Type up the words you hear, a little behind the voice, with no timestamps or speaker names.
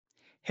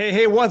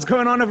Hey, what's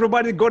going on,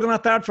 everybody? Gordon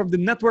Attard from the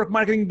Network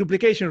Marketing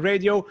Duplication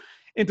Radio.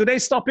 In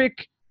today's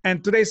topic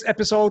and today's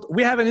episode,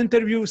 we have an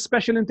interview,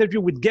 special interview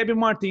with Gabby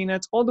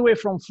Martinez, all the way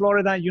from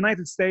Florida,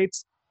 United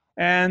States.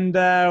 And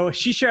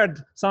she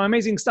shared some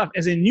amazing stuff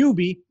as a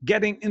newbie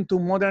getting into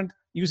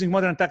using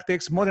modern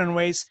tactics, modern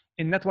ways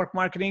in network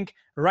marketing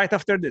right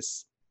after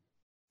this.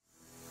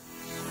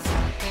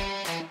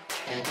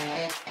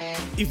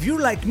 If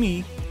you're like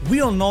me, we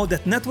all know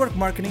that network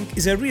marketing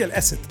is a real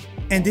asset,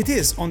 and it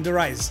is on the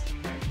rise.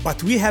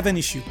 But we have an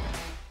issue.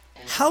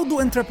 How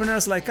do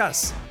entrepreneurs like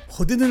us,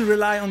 who didn't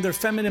rely on their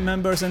family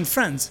members and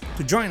friends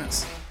to join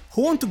us,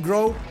 who want to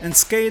grow and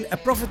scale a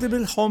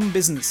profitable home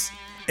business,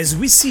 as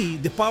we see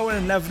the power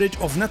and leverage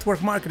of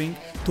network marketing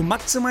to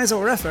maximize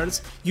our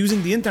efforts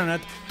using the internet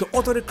to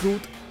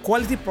auto-recruit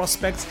quality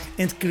prospects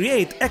and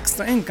create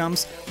extra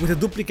incomes with a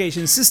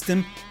duplication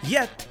system,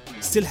 yet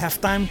still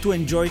have time to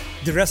enjoy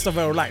the rest of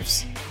our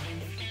lives?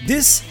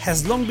 This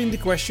has long been the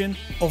question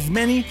of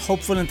many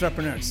hopeful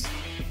entrepreneurs,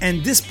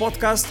 and this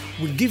podcast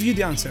will give you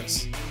the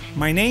answers.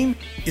 My name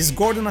is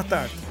Gordon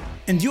Attard,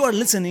 and you are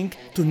listening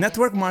to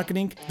Network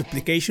Marketing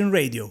Duplication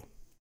Radio.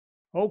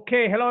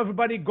 Okay, hello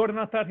everybody, Gordon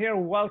Attard here.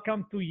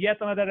 Welcome to yet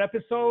another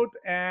episode,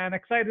 and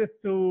excited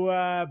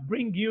to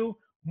bring you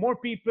more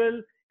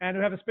people, and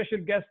we have a special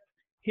guest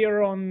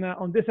here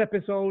on this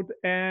episode,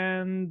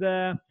 and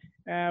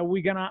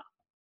we're gonna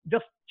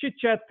just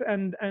chit-chat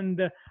and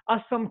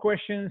ask some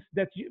questions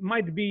that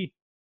might be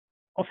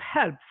of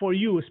help for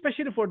you,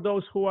 especially for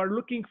those who are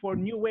looking for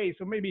new ways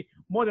or maybe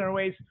modern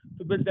ways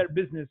to build their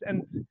business.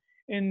 And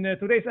in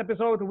today's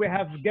episode, we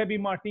have Gabby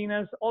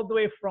Martinez, all the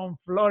way from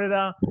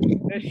Florida.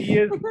 There she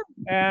is.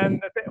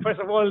 And first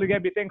of all,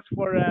 Gabby, thanks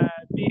for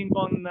being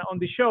on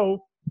the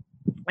show.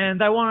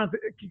 And I want to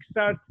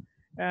kickstart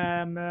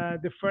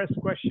the first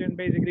question,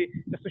 basically,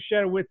 just to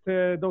share with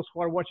those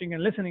who are watching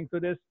and listening to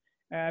this,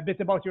 a bit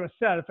about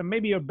yourself and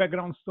maybe your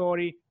background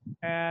story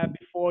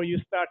before you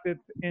started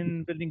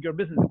in building your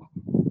business.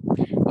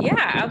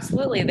 Yeah,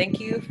 absolutely. Thank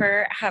you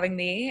for having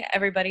me,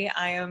 everybody.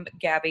 I am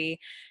Gabby,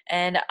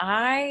 and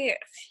I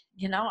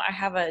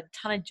have a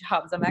ton of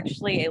jobs. I'm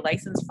actually a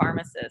licensed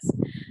pharmacist,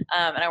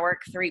 and I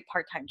work 3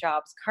 part-time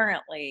jobs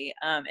currently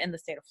in the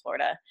state of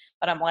Florida,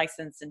 but I'm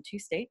licensed in 2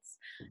 states.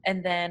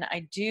 And then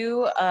I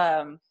do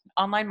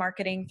online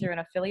marketing through an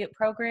affiliate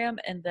program,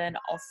 and then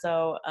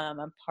also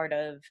I'm part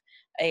of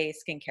a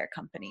skincare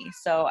company.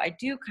 So I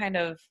do kind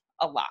of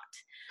a lot.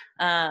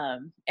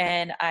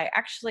 And I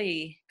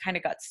actually kind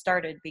of got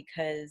started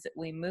because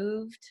we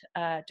moved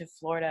to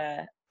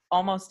Florida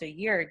almost a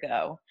year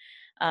ago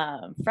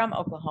from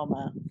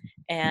Oklahoma,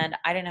 and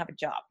I didn't have a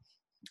job.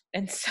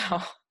 And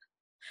so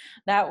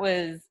that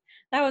was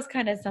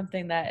kind of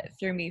something that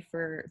threw me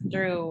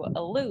through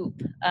a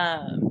loop,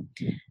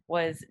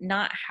 was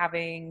not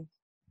having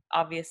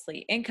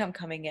obviously income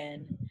coming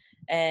in.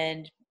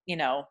 And,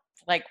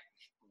 like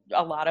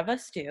a lot of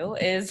us do,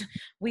 is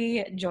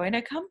we join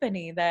a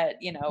company that,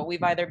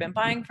 we've either been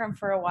buying from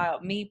for a while.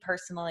 Me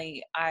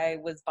personally, I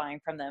was buying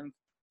from them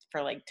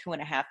for like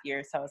 2.5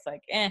 years. So I was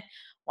like,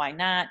 why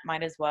not?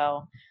 Might as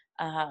well.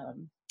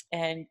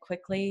 And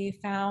quickly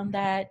found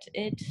that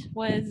it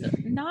was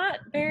not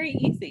very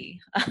easy.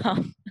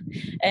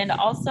 And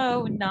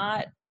also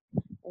not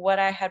what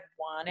I had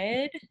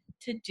wanted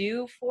to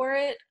do for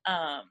it,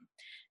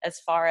 as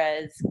far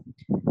as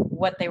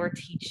what they were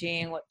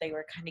teaching, what they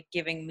were kind of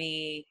giving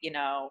me.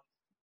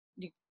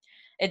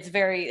 It's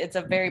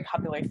a very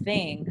popular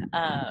thing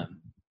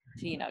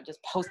to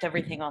just post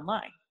everything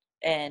online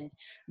and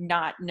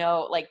not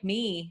know, like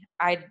me,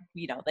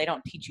 they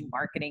don't teach you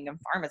marketing in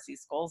pharmacy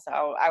school,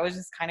 so I was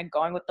just kind of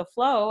going with the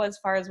flow as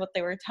far as what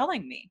they were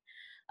telling me.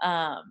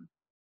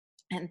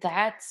 And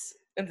that's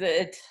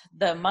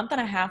the month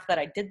and a half that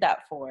I did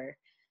that for.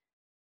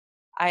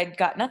 I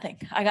got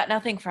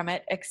nothing from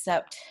it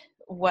except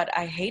what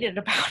I hated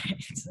about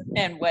it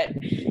and what,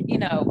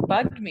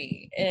 bugged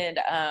me. And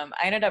I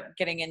ended up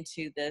getting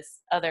into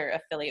this other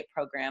affiliate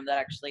program that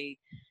actually,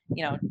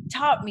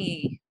 taught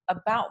me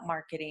about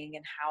marketing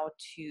and how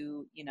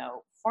to,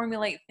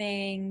 formulate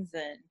things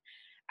and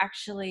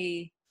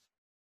actually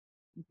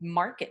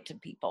market to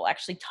people,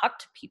 actually talk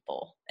to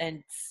people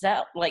and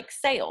sell, like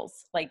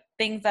sales, like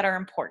things that are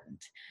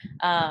important.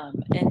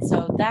 And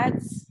so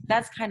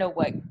that's kind of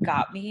what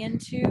got me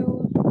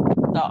into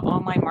the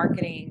online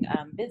marketing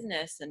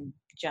business in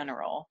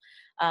general.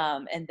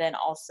 And then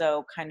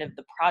also kind of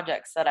the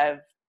projects that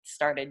I've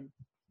started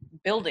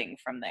building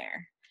from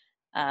there.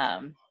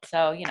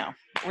 So,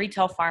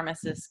 retail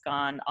pharmacist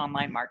gone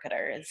online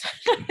marketer is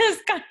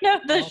kind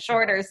of the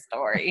shorter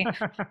story.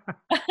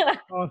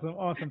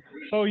 Awesome.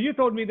 So you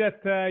told me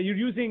that you're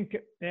using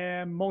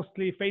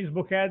mostly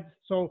Facebook ads.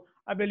 So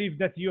I believe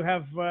that you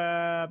have,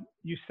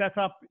 you set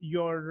up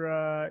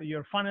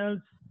your funnels.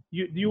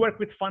 You work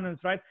with funnels,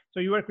 right? So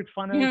you work with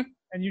funnels, mm-hmm.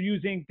 and you're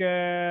using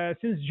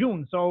since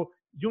June. So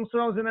June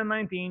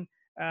 2019,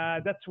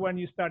 that's when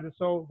you started.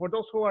 So for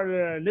those who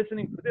are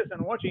listening to this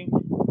and watching,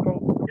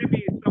 so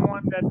maybe it's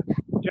someone that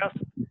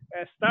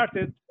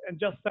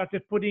just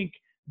started putting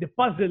the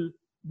puzzle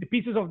the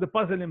pieces of the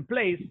puzzle in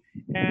place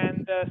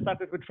and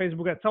started with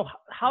Facebook ads. So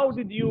how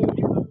did you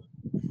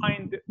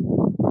find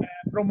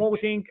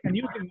promoting and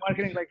using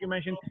marketing, like you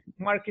mentioned,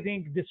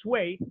 marketing this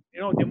way,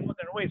 the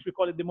modern ways, we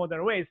call it the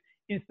modern ways,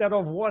 instead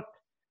of what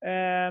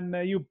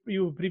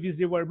you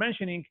previously were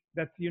mentioning,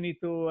 that you need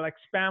to like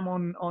spam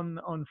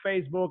on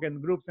Facebook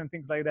and groups and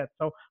things like that.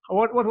 So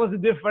what was the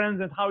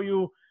difference, and how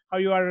you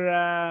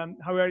are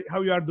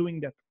doing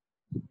that?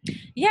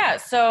 Yeah,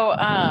 so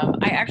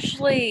I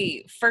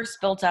actually first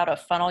built out a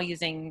funnel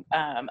using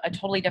a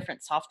totally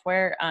different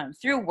software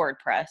through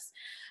WordPress.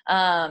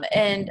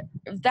 And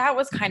that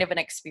was kind of an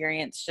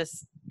experience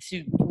just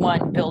to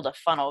build a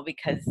funnel,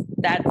 because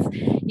that's,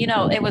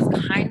 it was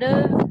kind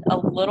of a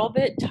little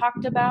bit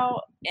talked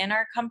about in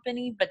our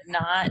company, but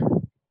not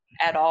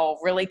at all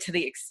really to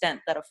the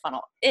extent that a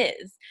funnel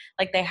is.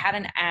 Like, they had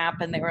an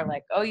app and they were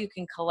like, oh, you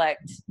can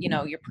collect,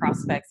 your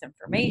prospects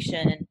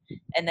information,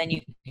 and then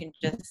you can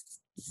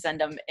just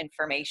send them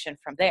information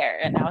from there.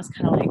 And I was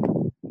kind of like,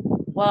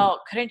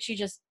 well, couldn't you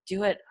just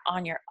do it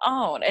on your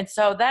own? And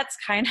so that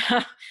kind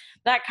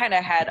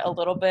of had a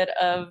little bit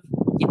of,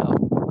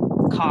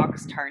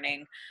 cogs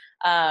turning.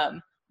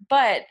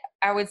 But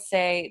I would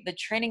say the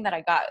training that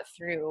I got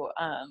through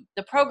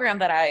the program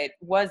that I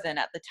was in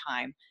at the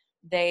time,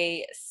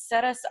 they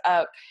set us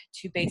up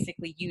to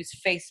basically use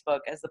Facebook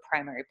as the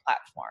primary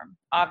platform.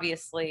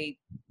 Obviously,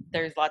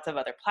 there's lots of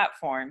other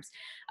platforms,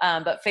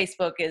 but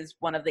Facebook is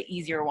one of the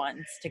easier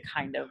ones to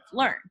kind of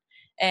learn.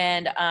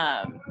 And,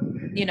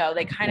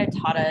 they kind of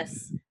taught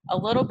us a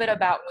little bit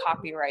about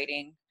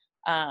copywriting,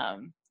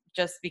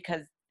 just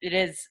because it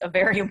is a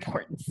very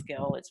important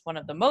skill. It's one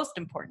of the most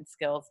important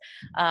skills,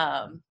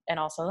 and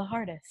also the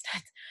hardest.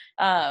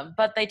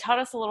 But they taught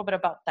us a little bit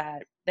about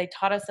that. They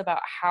taught us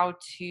about how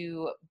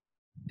to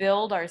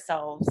build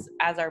ourselves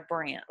as our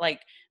brand,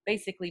 like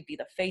basically be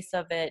the face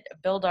of it,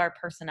 build our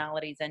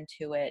personalities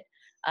into it.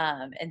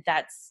 And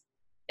that's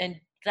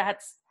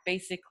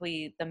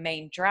basically the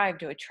main drive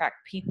to attract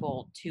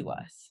people to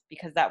us,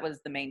 because that was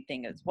the main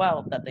thing as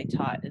well that they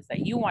taught, is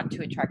that you want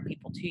to attract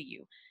people to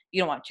you.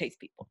 You don't want to chase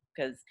people,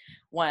 because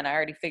one, I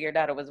already figured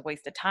out it was a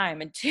waste of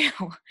time, and two,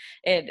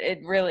 it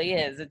really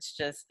is.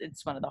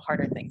 It's one of the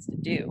harder things to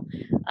do.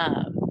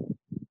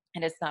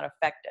 And it's not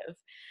effective.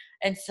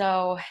 And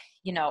so,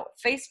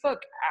 Facebook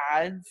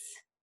ads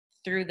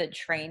through the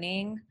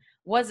training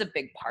was a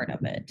big part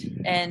of it.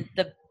 And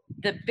the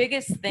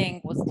biggest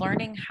thing was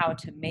learning how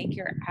to make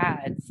your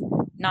ads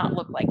not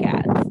look like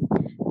ads,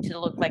 to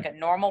look like a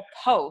normal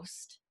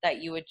post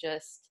that you would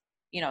just,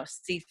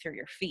 see through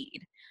your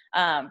feed.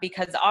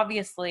 Because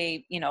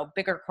obviously,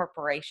 bigger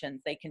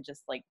corporations, they can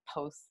just like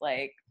post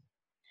like,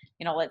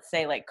 let's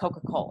say like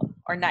Coca-Cola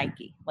or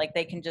Nike, like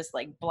they can just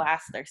like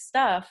blast their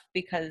stuff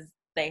because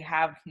they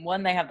have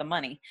the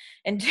money,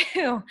 and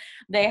two,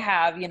 they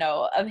have,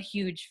 a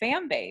huge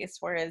fan base.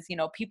 Whereas,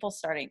 people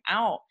starting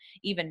out,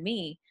 even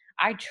me,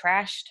 I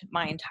trashed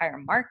my entire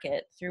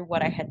market through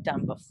what I had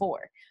done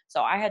before.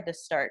 So I had to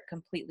start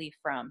completely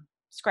from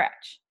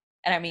scratch.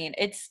 And I mean,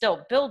 it's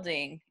still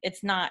building.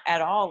 It's not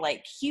at all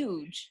like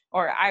huge,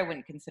 or I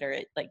wouldn't consider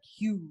it like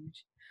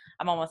huge.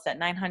 I'm almost at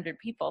 900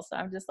 people. So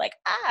I'm just like,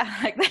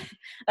 like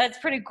that's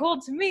pretty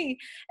cool to me.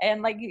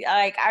 And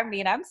I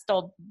mean, I'm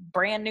still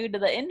brand new to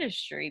the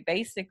industry,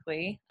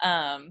 basically.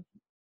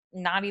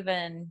 Not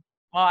even,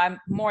 well, I'm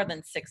more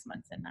than 6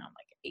 months in now, I'm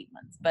like 8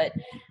 months. But,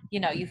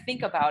 you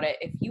think about it,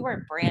 if you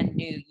are brand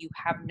new, you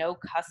have no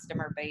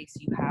customer base,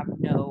 you have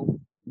no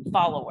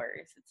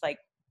followers. It's like,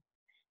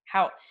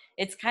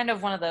 it's kind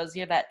of one of those,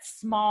 you're that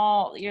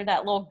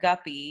little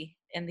guppy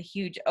in the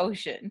huge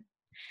ocean.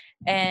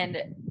 And,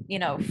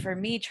 for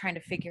me, trying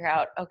to figure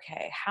out,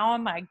 okay, how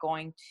am I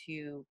going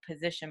to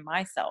position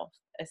myself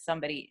as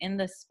somebody in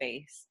this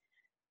space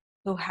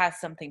who has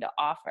something to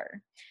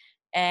offer?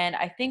 And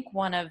I think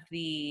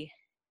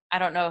I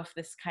don't know if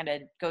this kind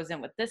of goes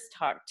in with this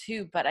talk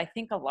too, but I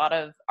think a lot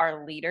of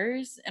our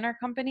leaders in our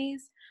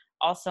companies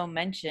also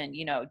mention,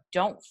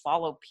 don't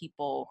follow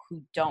people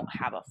who don't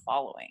have a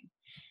following.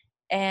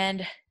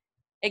 And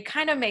it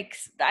kind of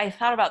I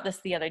thought about this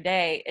the other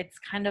day. It's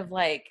kind of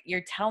like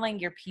you're telling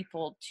your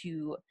people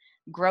to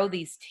grow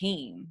these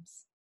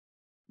teams.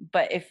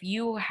 But if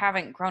you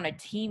haven't grown a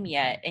team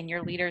yet and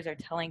your leaders are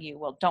telling you,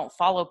 well, don't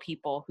follow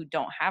people who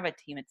don't have a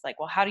team, it's like,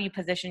 well, how do you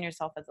position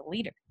yourself as a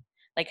leader?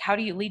 Like, how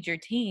do you lead your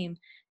team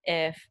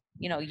if,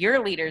 your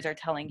leaders are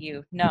telling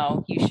you,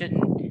 no, you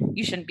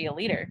shouldn't be a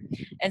leader?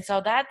 And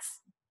so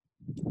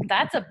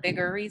that's a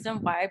bigger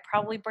reason why I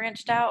probably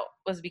branched out,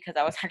 was because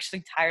I was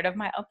actually tired of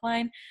my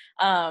upline.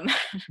 I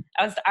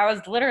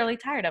was literally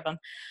tired of them.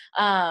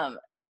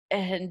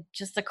 And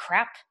just the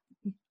crap,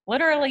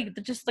 literally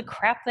just the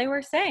crap they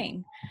were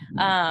saying.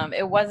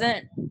 It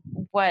wasn't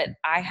what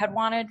I had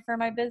wanted for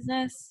my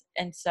business.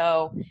 And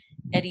so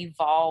it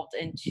evolved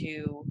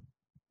into,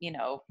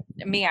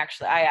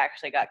 I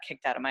actually got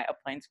kicked out of my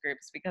uplines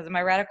groups because of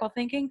my radical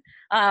thinking.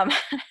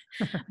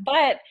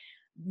 But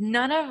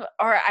none of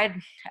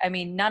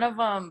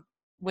them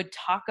would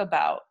talk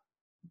about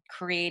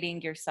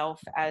creating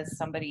yourself as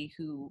somebody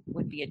who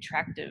would be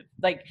attractive,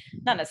 like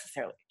not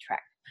necessarily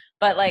attractive,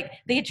 but like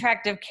the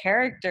attractive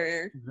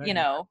character, you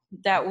know,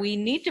 that we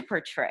need to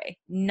portray.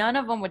 None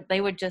of them would,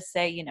 they would just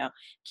say, you know,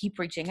 keep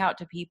reaching out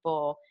to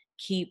people,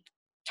 keep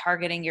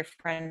targeting your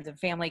friends and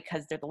family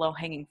because they're the low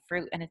hanging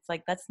fruit. And it's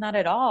like, that's not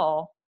at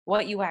all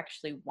what you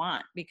actually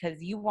want,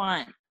 because you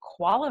want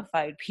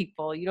qualified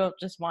people. You don't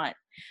just want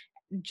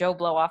Joe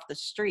Blow off the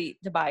street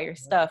to buy your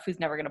stuff who's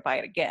never going to buy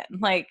it again.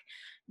 Like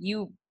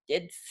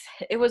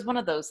it was one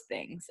of those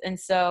things. And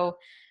so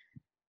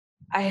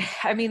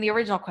I mean, the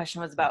original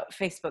question was about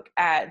Facebook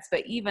ads,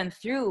 but even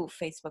through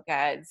Facebook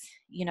ads,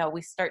 you know,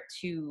 we start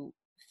to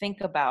think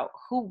about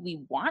who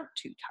we want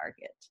to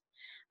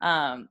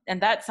target.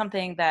 And that's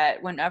something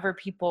that whenever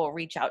people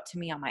reach out to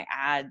me on my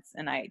ads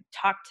and I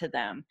talk to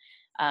them,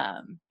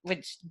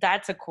 which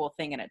that's a cool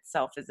thing in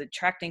itself, is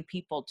attracting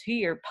people to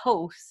your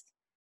post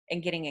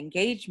and getting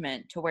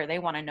engagement to where they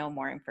want to know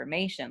more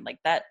information. Like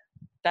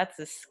that's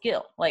a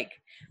skill. Like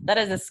that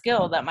is a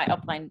skill that my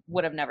upline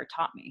would have never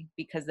taught me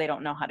because they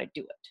don't know how to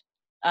do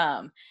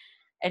it.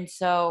 And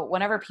so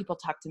whenever people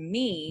talk to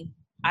me,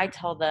 I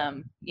tell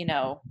them, you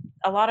know,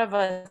 a lot of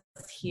us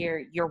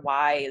here, your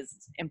why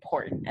is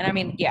important. And I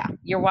mean, yeah,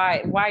 your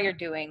why you're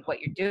doing what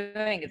you're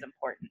doing is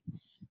important.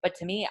 But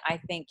to me, I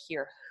think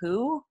your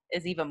who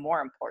is even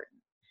more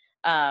important.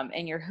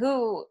 And your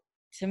who,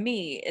 to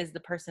me, is the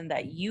person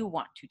that you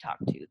want to talk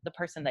to, the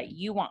person that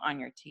you want on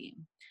your team,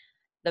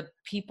 the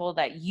people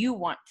that you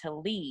want to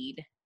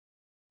lead,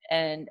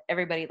 and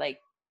everybody, like,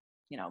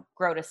 you know,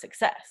 grow to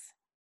success.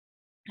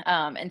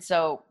 And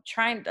so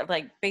trying to,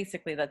 like,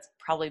 basically that's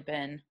probably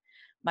been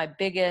my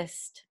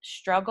biggest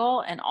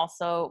struggle, and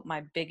also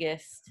my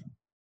biggest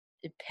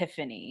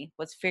epiphany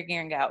was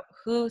figuring out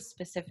who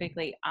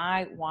specifically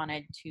I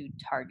wanted to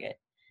target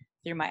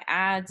through my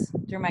ads,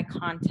 through my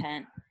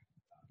content,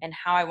 and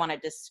how I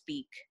wanted to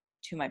speak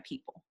to my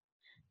people.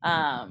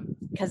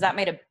 Because that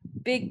made a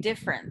big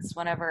difference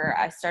whenever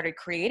I started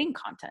creating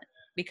content,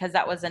 because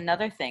that was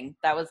another thing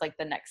that was like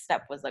the next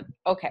step, was like,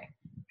 okay,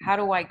 how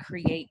do I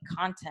create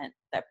content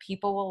that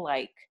people will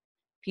like,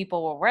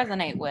 people will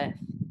resonate with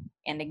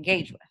and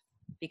engage with?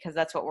 Because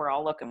that's what we're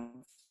all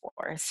looking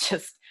for. It's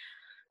just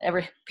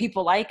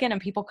people liking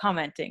and people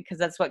commenting, because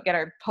that's what get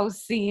our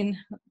posts seen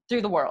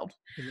through the world.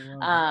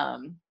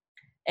 And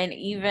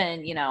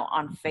even, you know,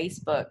 on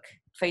Facebook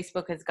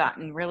has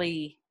gotten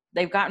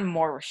they've gotten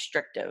more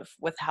restrictive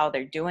with how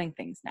they're doing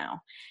things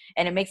now.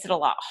 And it makes it a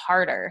lot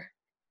harder,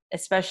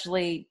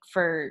 especially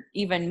for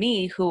even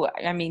me, who,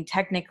 I mean,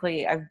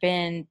 technically I've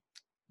been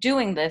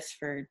doing this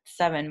for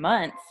 7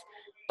 months,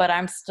 but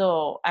I'm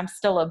still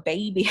a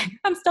baby.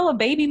 I'm still a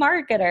baby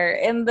marketer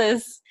in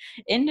this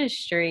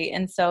industry.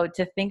 And so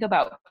to think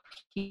about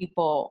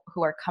people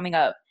who are coming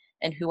up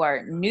and who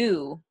are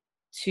new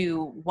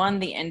to, one,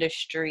 the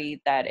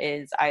industry that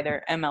is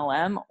either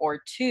MLM,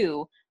 or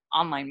two,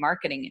 online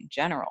marketing in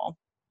general,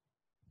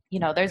 you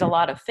know, there's a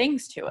lot of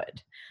things to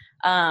it.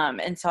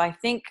 And so I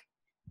think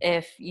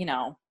if, you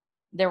know,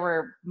 there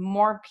were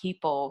more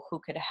people who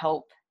could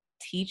help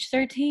teach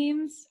their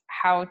teams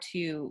how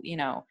to, you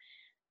know,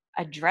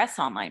 address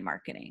online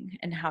marketing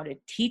and how to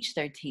teach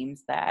their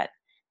teams that,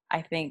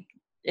 I think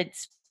it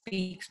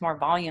speaks more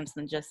volumes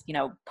than just, you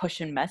know,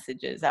 pushing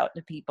messages out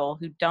to people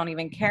who don't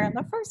even care in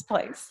the first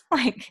place.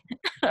 Like,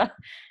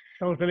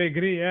 totally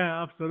agree.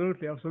 Yeah,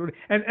 absolutely.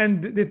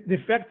 And the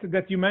fact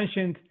that you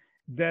mentioned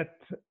that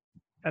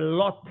a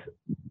lot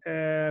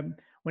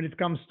when it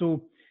comes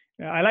to,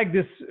 I like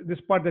this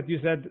part that you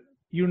said,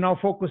 you're now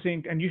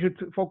focusing, and you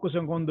should focus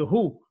on the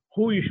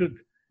who you should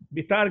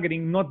be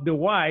targeting, not the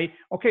why.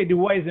 Okay, the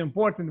why is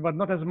important, but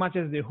not as much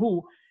as the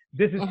who.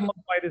 This is what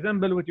I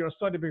resemble with your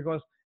story,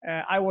 because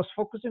I was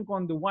focusing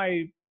on the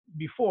why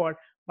before,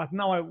 but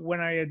now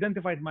when I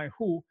identified my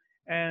who,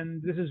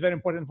 and this is very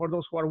important for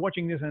those who are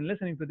watching this and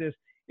listening to this,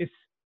 is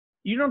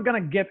you're not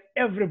gonna get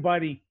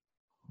everybody,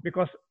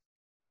 because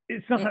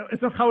it's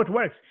not how it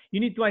works. You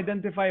need to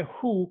identify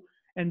who,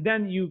 and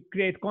then you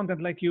create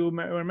content, like you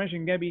were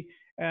mentioning, Gabby,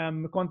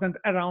 content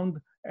around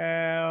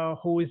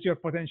who is your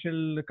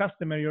potential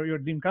customer, your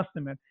dream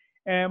customer.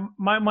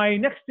 My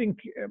next thing,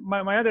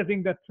 my other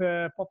thing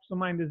that pops to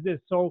mind is this.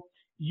 So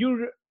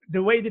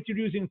the way that you're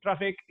using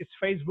traffic is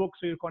Facebook,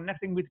 so you're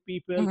connecting with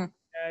people.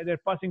 They're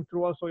passing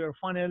through also your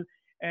funnel,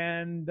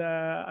 and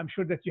I'm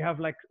sure that you have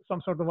like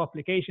some sort of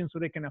application so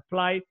they can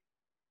apply.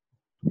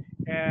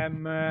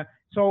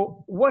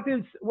 So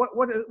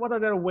what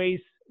other ways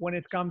when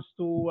it comes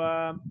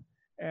to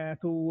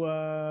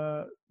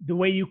the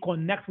way you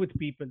connect with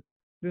people?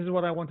 This is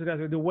what I wanted to ask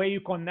you. The way you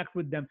connect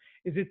with them,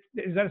 is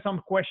there some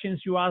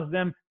questions you ask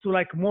them to,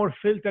 like, more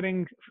filter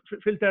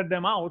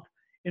them out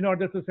in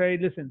order to say,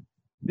 listen,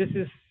 this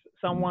is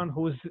someone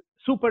who's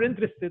super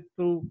interested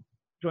to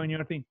join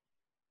your team?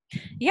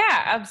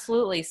 Yeah,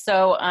 absolutely.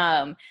 So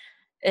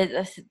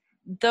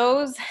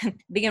those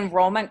the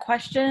enrollment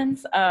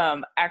questions,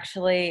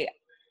 actually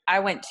I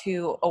went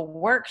to a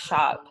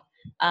workshop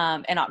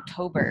in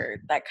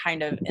October that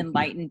kind of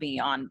enlightened me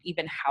on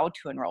even how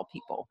to enroll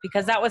people,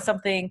 because that was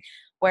something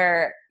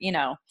where, you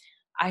know,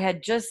 I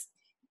had just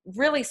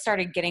really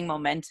started getting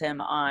momentum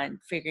on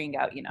figuring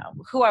out, you know,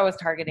 who I was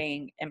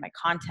targeting in my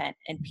content,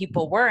 and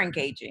people were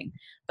engaging.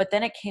 But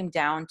then it came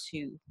down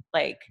to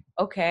like,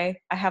 okay,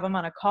 I have them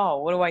on a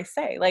call. What do I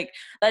say? Like,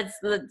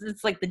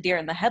 it's like the deer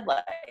in the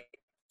headlights.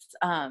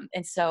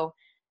 And so,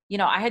 you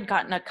know, I had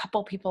gotten a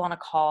couple people on a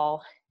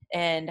call,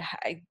 and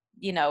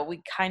you know,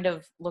 we kind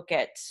of look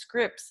at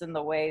scripts in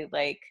the way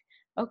like,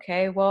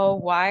 okay, well,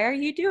 why are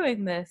you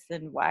doing this?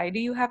 And why do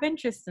you have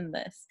interest in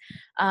this?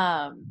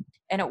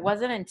 And it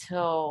wasn't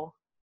until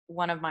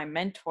one of my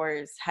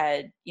mentors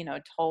had, you know,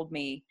 told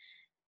me,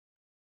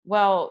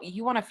 well,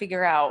 you want to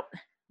figure out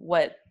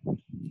what,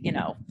 you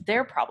know,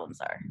 their problems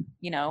are,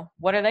 you know,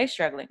 what are they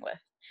struggling with?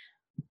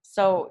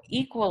 So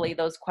equally,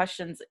 those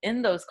questions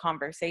in those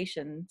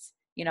conversations,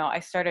 you know, I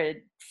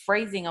started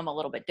phrasing them a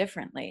little bit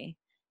differently,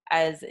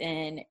 as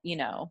in, you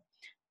know,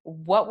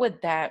 what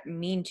would that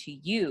mean to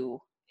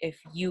you if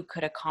you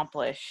could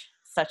accomplish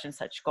such and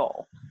such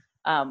goal?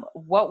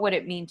 What would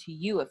it mean to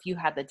you if you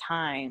had the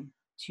time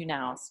to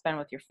now spend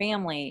with your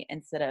family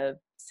instead of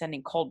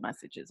sending cold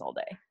messages all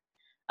day?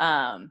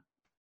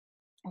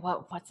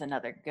 What's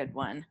another good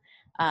one?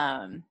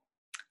 A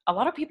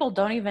lot of people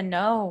don't even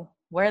know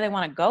where they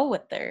want to go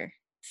with their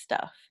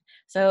stuff.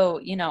 So,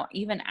 you know,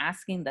 even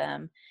asking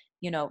them,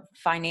 you know,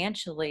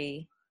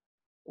 financially,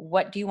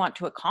 what do you want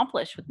to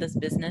accomplish with this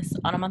business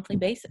on a monthly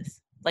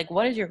basis? Like,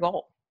 what is your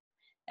goal?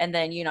 And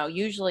then, you know,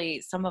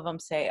 usually some of them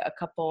say a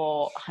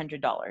couple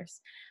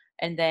 $100.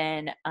 And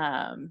then,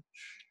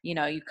 you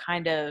know, you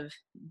kind of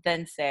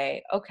then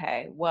say,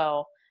 okay,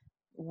 well,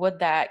 would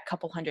that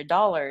couple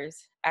 $100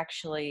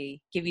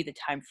 actually give you the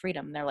time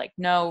freedom? And they're like,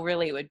 no,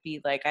 really, it would be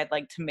like, I'd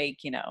like to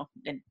make, you know,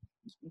 and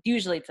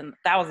usually it's in the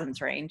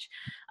thousands range.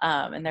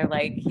 And they're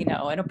like, you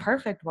know, in a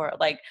perfect world,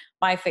 like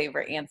my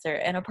favorite answer,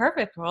 in a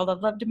perfect world, I'd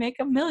love to make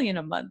 $1 million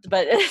a month.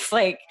 But it's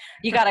like,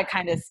 you got to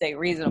kind of stay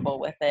reasonable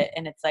with it.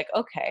 And it's like,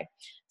 okay,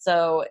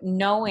 so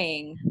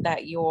knowing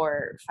that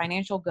your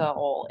financial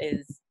goal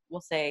is,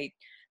 we'll say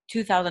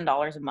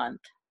 $2,000 a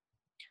month,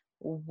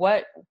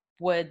 what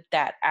would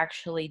that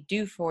actually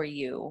do for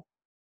you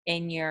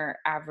in your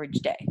average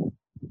day?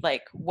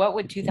 Like, what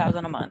would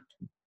 2,000 a month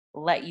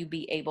let you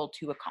be able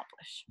to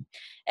accomplish?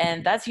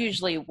 And that's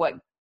usually what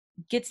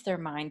gets their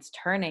minds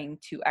turning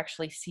to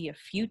actually see a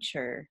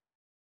future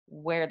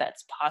where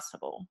that's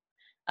possible.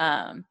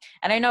 And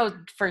I know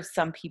for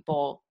some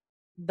people,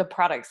 the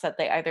products that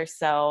they either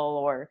sell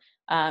or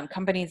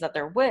companies that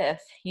they're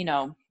with, you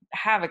know,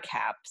 have a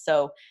cap.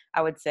 So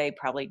I would say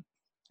probably,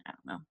 I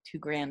don't know,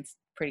 $2,000's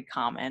pretty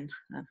common.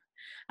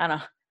 I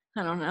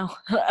don't know.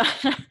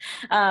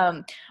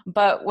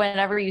 But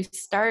whenever you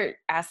start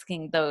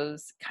asking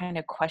those kind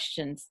of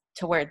questions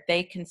to where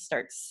they can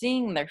start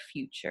seeing their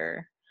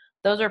future,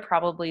 those are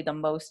probably the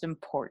most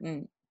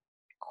important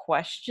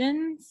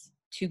questions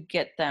to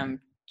get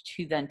them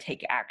to then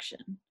take action.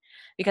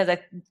 Because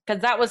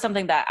that was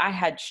something that I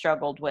had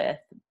struggled with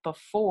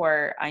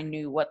before I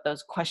knew what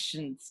those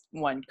questions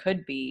one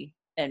could be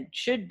and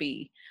should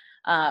be.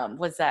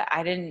 Was that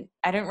I didn't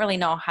really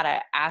know how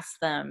to ask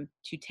them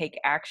to take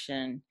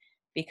action,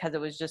 because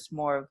it was just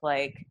more of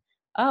like,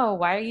 oh,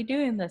 why are you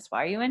doing this?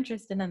 Why are you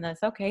interested in this?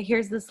 Okay,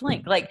 here's this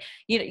link. Like,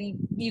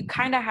 you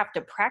kind of have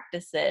to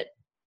practice it,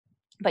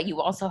 but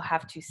you also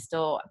have to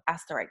still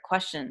ask the right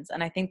questions.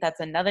 And I think that's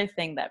another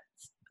thing that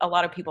a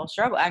lot of people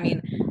struggle. I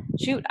mean,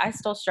 shoot, I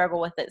still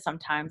struggle with it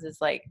sometimes, is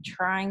like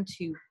trying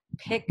to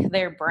pick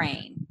their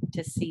brain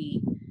to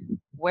see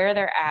where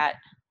they're at,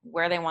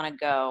 where they want to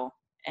go,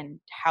 and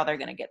how they're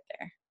going to get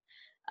there.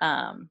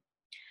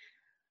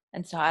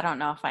 And so I don't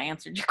know if I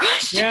answered your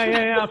question.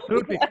 Yeah,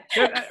 absolutely.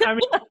 I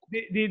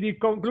mean, the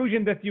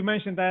conclusion that you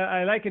mentioned,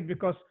 I like it,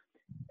 because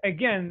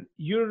again,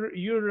 you're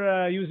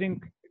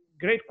using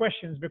great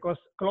questions, because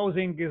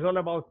closing is all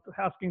about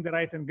asking the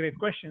right and great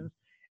questions.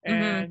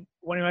 And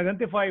when you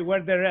identify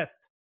where they're at,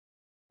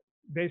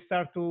 they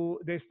start to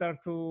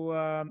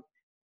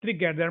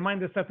trigger their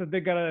mind. They start to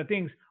trigger other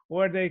things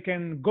where they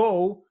can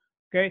go,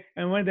 okay,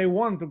 and where they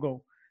want to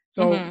go.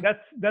 So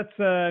that's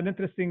an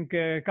interesting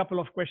couple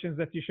of questions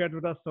that you shared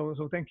with us.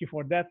 So thank you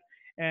for that.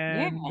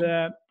 And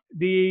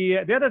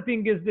the other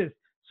thing is this.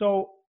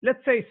 So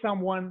let's say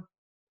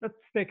let's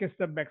take a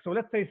step back. So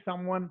let's say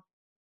someone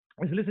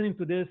is listening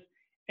to this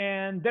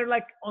and they're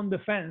like on the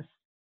fence.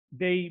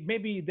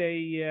 Maybe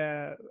they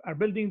are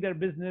building their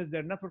business,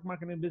 their network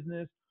marketing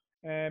business,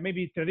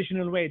 maybe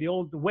traditional way, the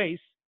old ways,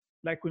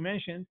 like we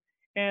mentioned,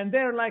 and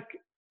they're like,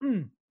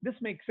 this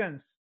makes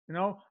sense. You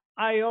know,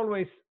 I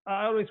always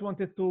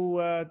wanted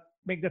to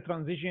make the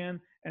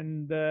transition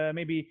and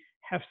maybe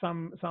have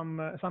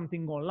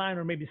something online,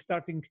 or maybe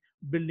starting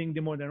building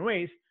the modern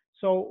ways.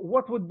 So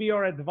what would be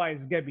your advice,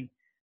 Gabby,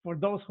 for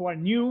those who are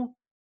new,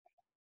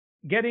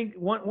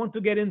 want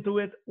to get into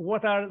it?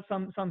 What are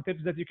some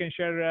tips that you can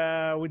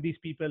share with these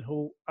people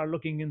who are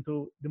looking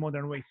into the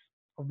modern ways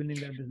of building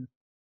their business?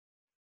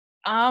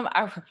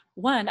 I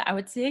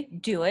would say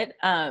do it.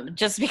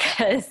 Just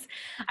because,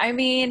 I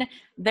mean,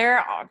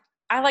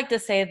 I like to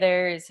say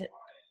there's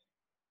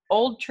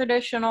old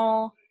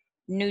traditional,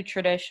 new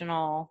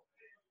traditional,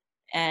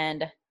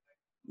 and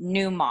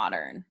new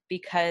modern,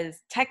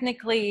 because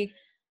technically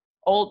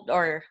old,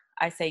 or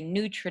I say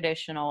new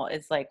traditional,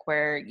 is like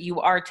where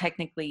you are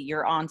technically,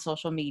 you're on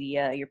social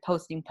media, you're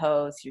posting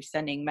posts, you're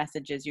sending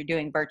messages, you're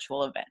doing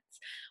virtual events.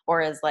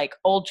 Whereas like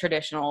old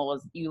traditional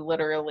was you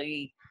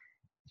literally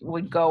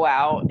would go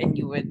out and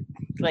you would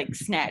like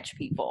snatch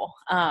people.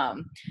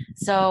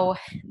 So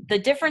the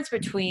difference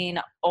between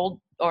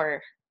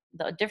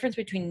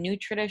new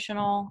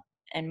traditional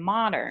and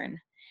modern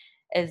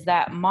is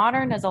that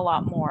modern is a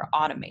lot more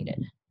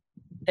automated.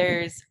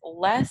 There's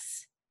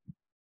less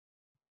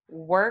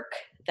work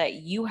that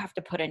you have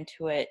to put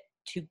into it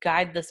to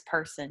guide this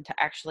person to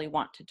actually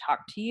want to talk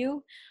to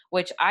you,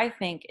 which I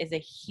think is a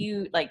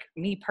huge, like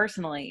me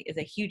personally, is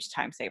a huge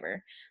time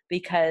saver,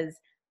 because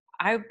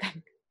I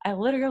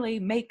literally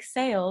make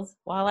sales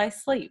while I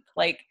sleep.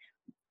 Like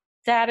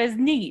that is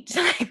neat.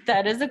 Like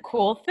that is a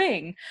cool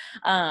thing.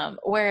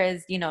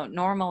 Whereas,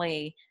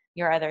 normally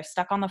you're either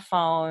stuck on the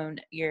phone,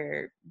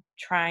 you're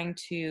trying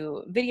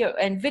to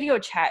video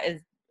chat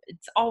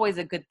it's always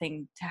a good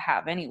thing to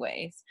have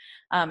anyways.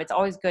 It's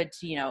always good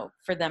to,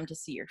 for them to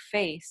see your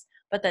face,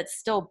 but that's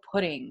still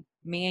putting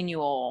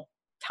manual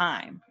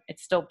time.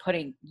 It's still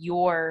putting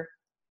your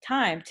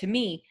time. To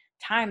me,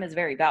 time is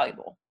very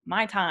valuable.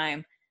 My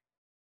time,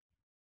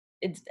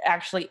 it's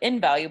actually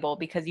invaluable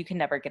because you can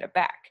never get it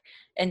back.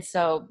 And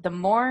so the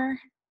more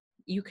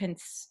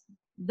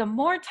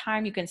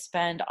time you can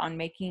spend on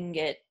making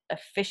it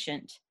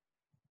efficient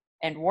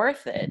and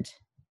worth it,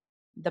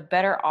 the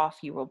better off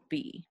you will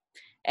be.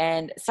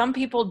 And some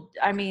people,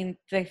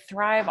 they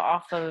thrive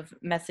off of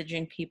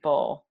messaging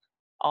people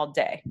all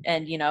day,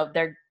 and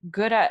they're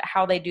good at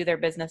how they do their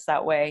business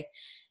that way.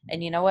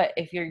 And you know what,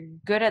 if you're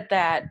good at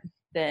that,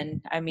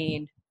 then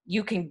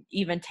you can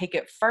even take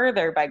it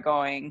further by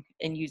going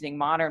and using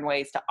modern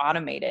ways to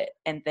automate it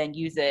and then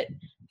use it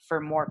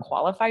for more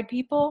qualified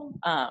people.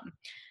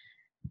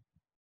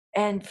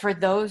 And for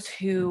those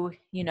who,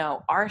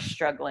 are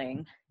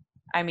struggling,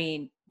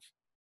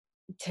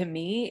 to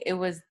me, it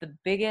was the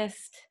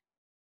biggest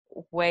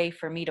way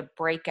for me to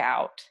break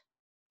out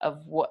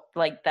of what,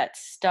 like, that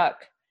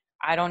stuck,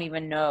 I don't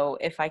even know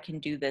if I can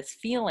do this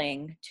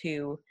feeling,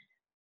 to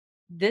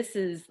this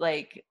is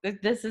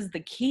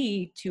the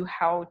key to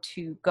how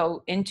to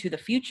go into the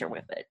future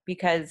with it.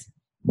 Because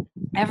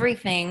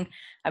everything,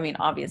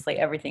 obviously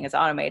everything is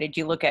automated.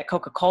 You look at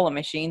Coca-Cola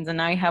machines and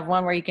now you have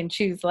one where you can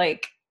choose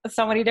like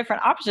so many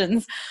different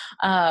options.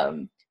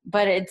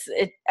 But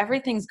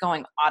everything's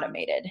going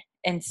automated.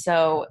 And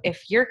so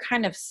if you're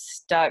kind of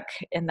stuck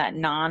in that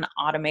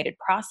non-automated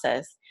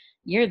process,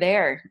 you're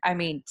there.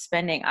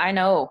 Spending, I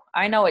know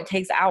it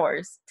takes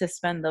hours to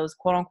spend those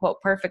quote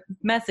unquote perfect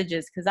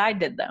messages, because I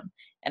did them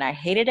and I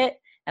hated it.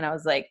 And I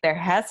was like, there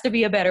has to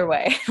be a better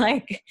way.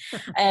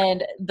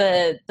 And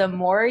the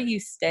more you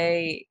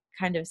stay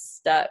kind of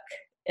stuck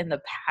in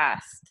the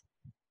past,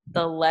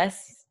 the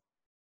less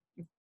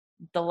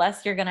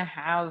you're going to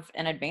have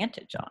an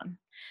advantage on.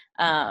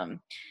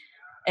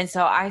 And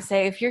so I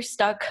say, if you're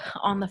stuck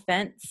on the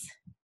fence,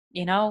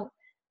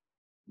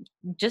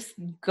 just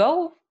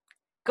go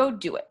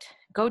do it.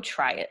 Go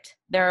try it.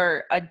 There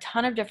are a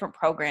ton of different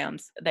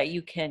programs that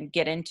you can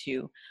get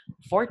into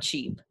for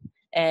cheap.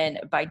 And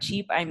by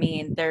cheap,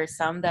 there's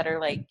some that are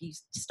like, you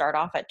start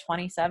off at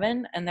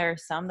 27, and there are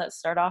some that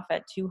start off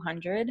at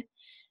 200.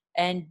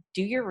 And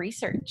do your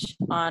research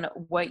on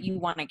what you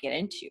want to get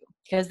into,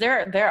 because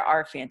there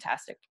are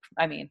fantastic.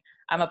 I'm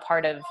a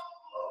part of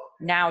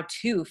now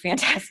 2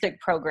 fantastic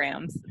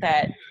programs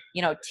that,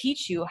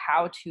 teach you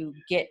how to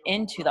get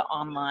into the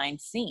online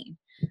scene.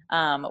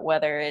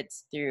 Whether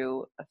it's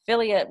through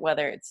affiliate,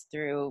 whether it's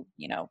through,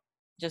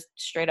 just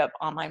straight up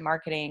online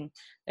marketing,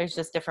 there's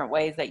just different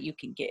ways that you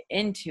can get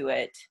into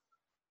it.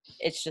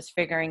 It's just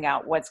figuring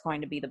out what's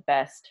going to be the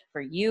best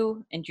for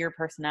you and your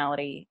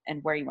personality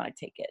and where you want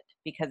to take it.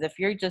 Because if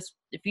you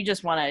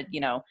just want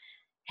to,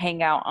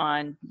 hang out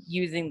on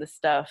using the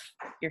stuff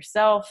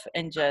yourself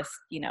and just,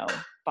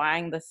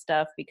 buying the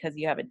stuff because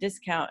you have a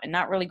discount and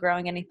not really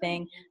growing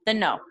anything, then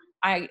no,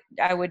 I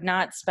would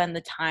not spend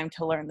the time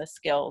to learn the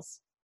skills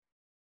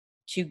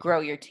to grow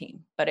your team.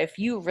 But if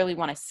you really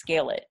want to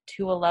scale it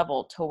to a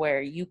level to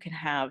where you can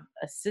have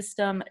a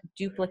system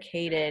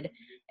duplicated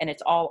and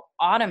it's all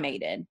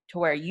automated to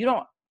where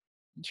you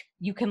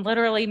can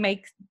literally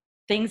make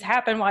things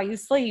happen while you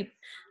sleep,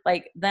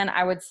 then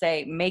I would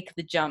say make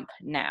the jump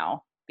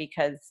now.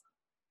 Because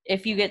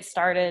if you get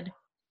started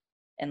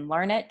and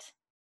learn it,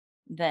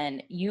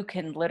 then you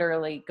can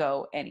literally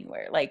go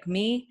anywhere. Like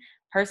me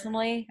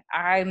personally,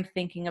 I'm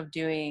thinking of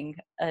doing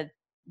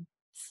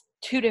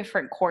 2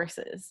 different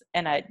courses,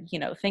 and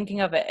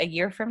thinking of it a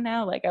year from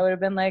now, I would have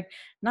been like,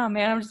 no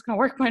man, I'm just gonna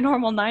work my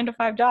normal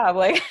 9-to-5 job.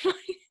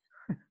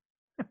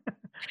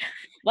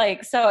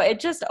 So it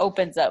just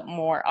opens up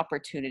more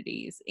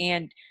opportunities.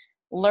 And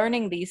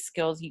learning these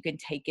skills, you can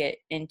take it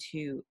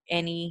into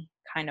any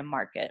kind of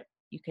market.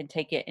 You can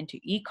take it into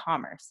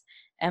e-commerce,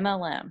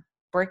 MLM,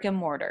 brick and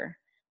mortar,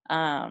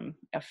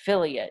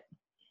 affiliate,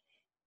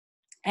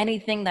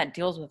 anything that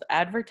deals with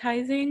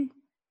advertising.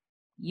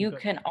 you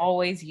can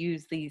always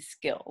use these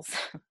skills.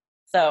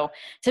 So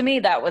to me,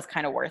 that was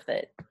kind of worth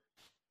it.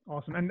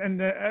 Awesome. And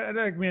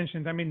like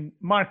mentioned, I mean,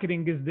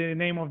 marketing is the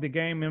name of the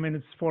game. I mean,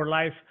 it's for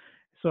life.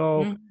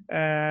 So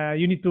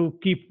you need to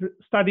keep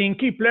studying,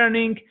 keep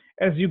learning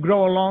as you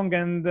grow along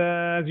and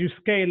as you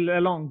scale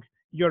along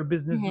your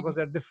business, because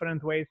there are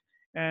different ways,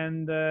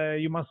 and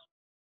you must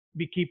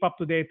keep up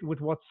to date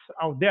with what's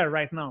out there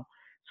right now.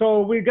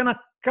 So we're gonna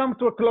come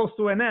to a close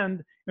to an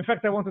end. In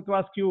fact, I wanted to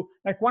ask you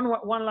like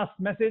one last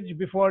message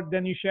before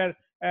then you share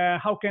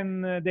how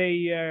can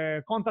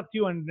they contact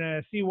you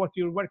and see what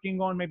you're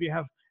working on. Maybe you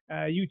have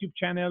a YouTube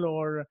channel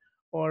or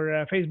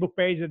a Facebook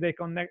page that they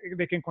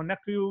can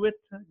connect you with,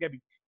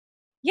 Gabby.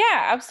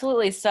 Yeah,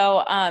 absolutely.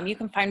 So you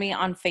can find me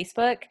on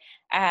Facebook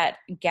at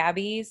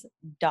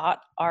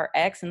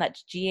Gabby's.rx, and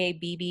that's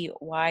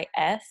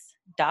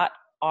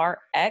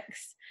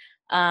GABBYS.RX.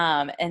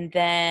 And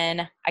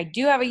then I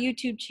do have a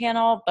YouTube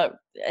channel, but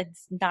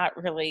it's not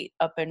really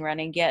up and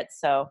running yet.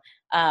 So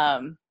I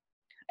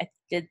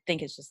did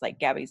think it's just like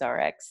Gabby's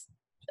RX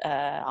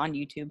on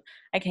YouTube.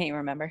 I can't even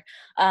remember.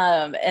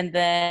 And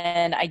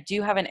then I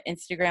do have an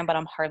Instagram, but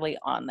I'm hardly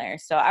on there.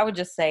 So I would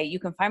just say you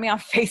can find me on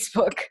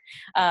Facebook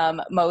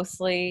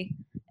mostly.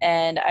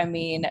 And I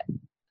mean,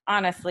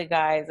 honestly,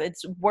 guys, it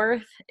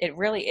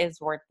really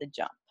is worth the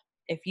jump.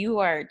 If you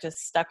are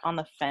just stuck on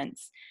the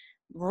fence,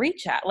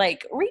 reach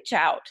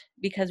out,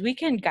 because we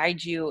can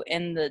guide you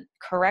in the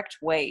correct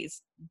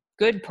ways.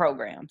 Good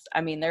programs.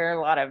 I mean, there are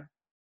a lot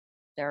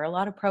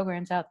of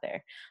programs out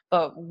there,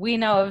 but we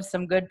know of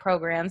some good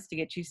programs to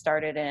get you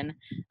started in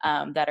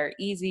that are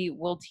easy.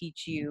 We'll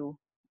teach you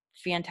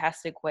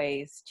fantastic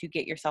ways to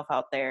get yourself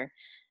out there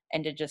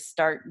and to just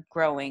start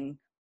growing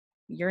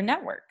your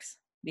networks,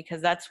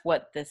 because that's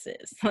what this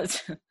is.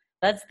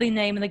 That's the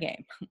name of the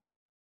game.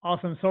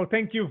 Awesome. So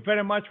thank you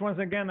very much once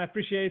again. I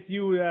appreciate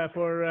you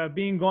for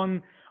being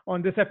on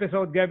this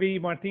episode, Gabby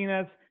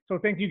Martinez. So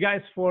thank you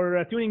guys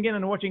for tuning in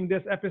and watching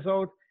this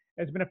episode.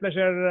 It's been a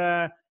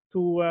pleasure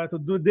to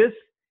do this.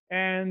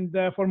 And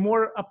for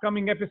more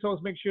upcoming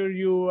episodes, make sure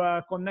you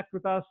connect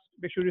with us.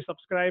 Make sure you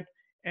subscribe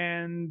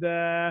and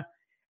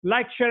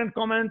like, share, and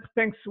comment.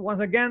 Thanks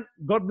once again.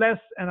 God bless,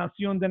 and I'll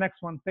see you on the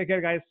next one. Take care,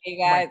 guys. Hey,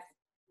 guys. Bye.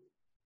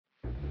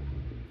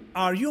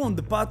 Are you on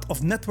the path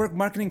of network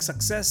marketing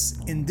success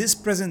in this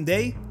present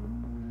day?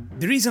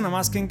 The reason I'm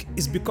asking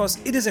is because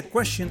it is a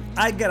question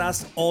I get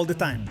asked all the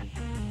time.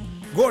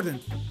 Gordon,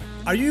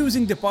 are you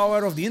using the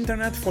power of the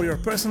internet for your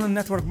personal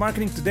network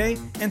marketing today,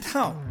 and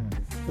how?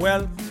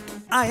 Well,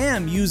 I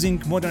am using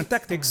Modern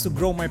Tactics to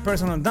grow my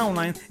personal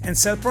downline and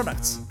sell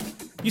products.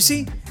 You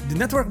see, the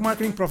network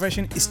marketing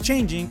profession is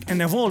changing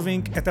and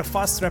evolving at a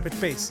fast, rapid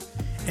pace,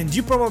 and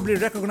you probably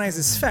recognize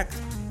this fact,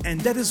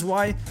 and that is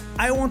why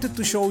I wanted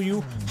to show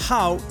you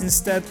how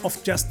instead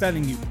of just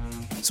telling you.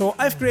 So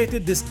I've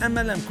created this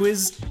MLM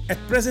quiz at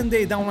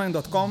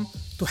presentdaydownline.com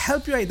to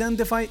help you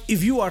identify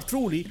if you are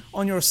truly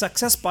on your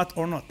success path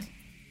or not.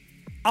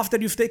 After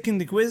you've taken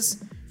the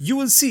quiz, you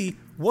will see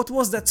what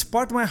was that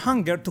sparked my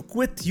hunger to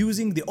quit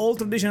using the old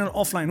traditional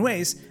offline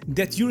ways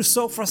that you're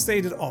so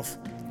frustrated of,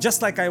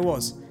 just like I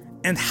was,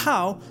 and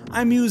how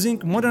I'm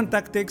using Modern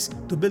Tactics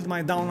to build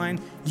my downline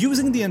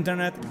using the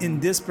internet in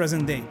this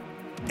present day.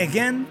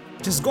 Again,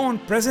 just go on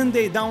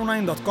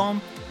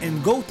presentdaydownline.com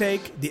and go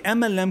take the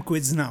MLM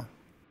quiz now.